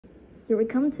Here we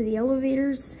come to the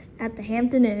elevators at the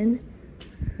Hampton Inn.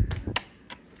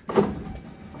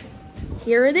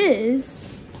 Here it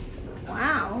is.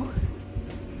 Wow.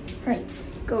 Right,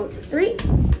 go to 3.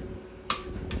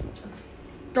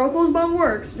 Door close button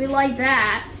works. We like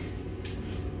that.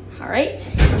 All right,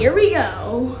 here we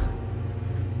go.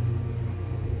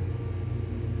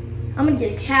 I'm gonna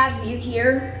get a cab view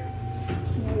here.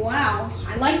 Wow,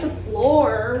 I like the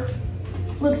floor.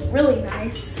 Looks really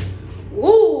nice.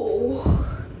 Whoa.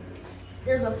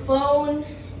 There's a phone.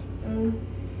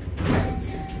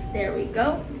 Right, there we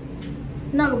go.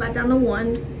 Now go back down to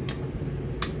 1.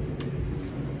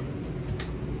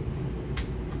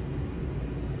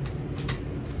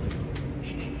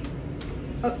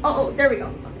 Oh, there we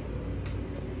go.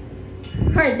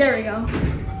 All right, there we go.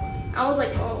 I was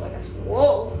like, oh my gosh,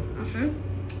 whoa.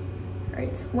 All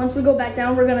right, once we go back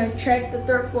down, we're gonna check the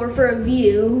 3rd floor for a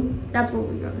view. That's what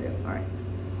we're gonna do, all right.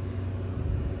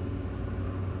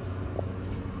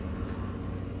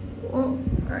 Whoa,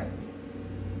 all right.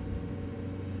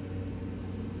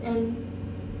 And,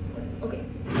 okay,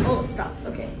 oh, it stops,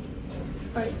 okay.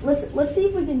 All right, let's see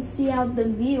if we can see out the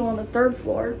view on the 3rd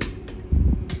floor.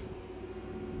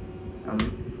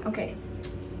 Okay.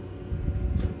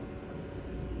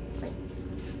 Right.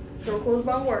 Door close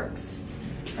button works.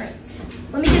 All right.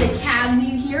 Let me get a cab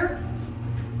view here.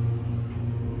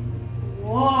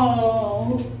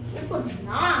 Whoa. This looks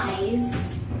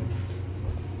nice.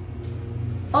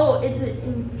 Oh, it's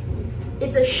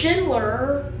a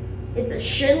Schindler. It's a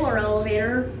Schindler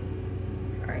elevator.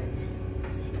 All right.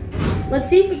 Let's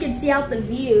see if we can see out the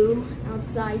view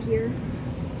outside here.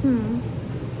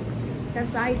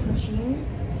 That's the ice machine.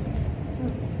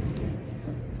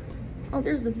 Oh,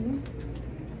 there's the view.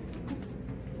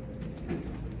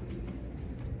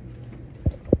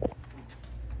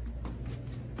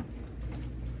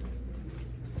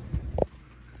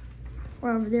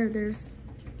 Or over there, there's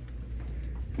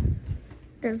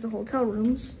the hotel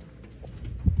rooms.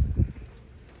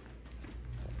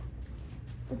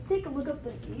 Let's take a look up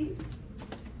the view.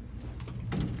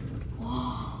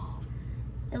 Whoa,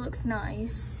 it looks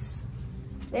nice.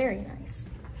 Very nice.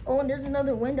 Oh, and there's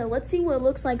another window. Let's see what it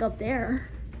looks like up there.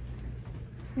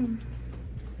 All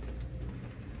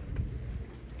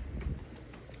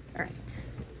right.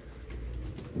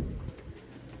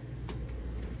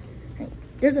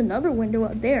 There's another window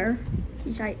up there.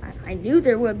 Which I knew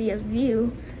there would be a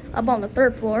view up on the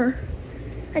 3rd floor.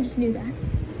 I just knew that.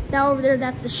 That over there,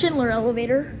 that's the Schindler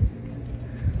elevator.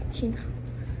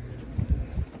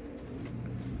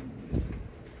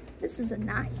 This is a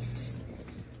nice,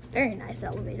 very nice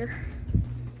elevator.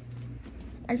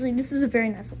 Actually, this is a very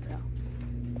nice hotel.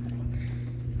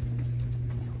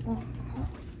 It's a long hallway.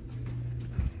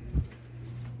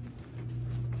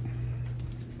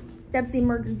 That's the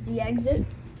emergency exit.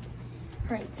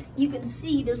 Right, you can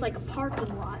see there's like a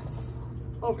parking lot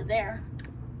over there.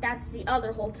 That's the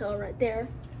other hotel right there,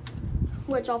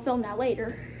 which I'll film that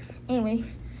later. Anyway,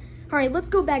 all right, let's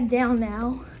go back down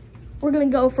now. We're gonna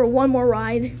go for one more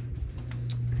ride.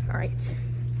 All right.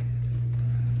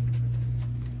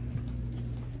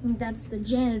 And that's the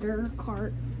janitor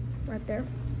cart right there.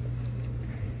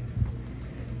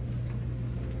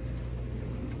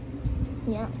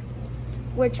 Yeah.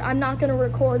 Which I'm not gonna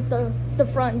record the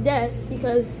front desk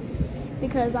because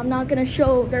I'm not gonna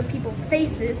show their people's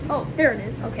faces. Oh, there it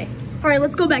is, okay. All right,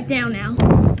 let's go back down now.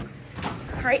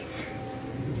 All right.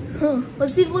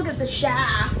 Let's see, look at the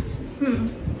shaft. All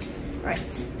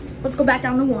right, let's go back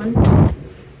down to 1.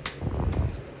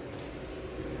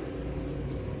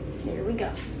 There we go.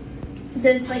 It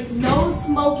says like no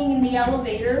smoking in the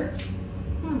elevator.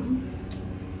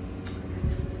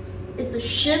 It's a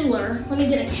Schindler. Let me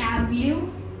get a cab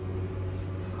view.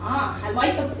 I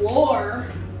like the floor.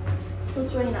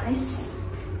 Looks really nice.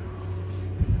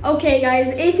 Okay,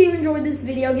 guys, if you enjoyed this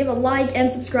video, give a like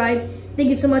and subscribe. Thank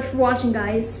you so much for watching,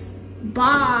 guys.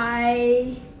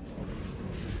 Bye.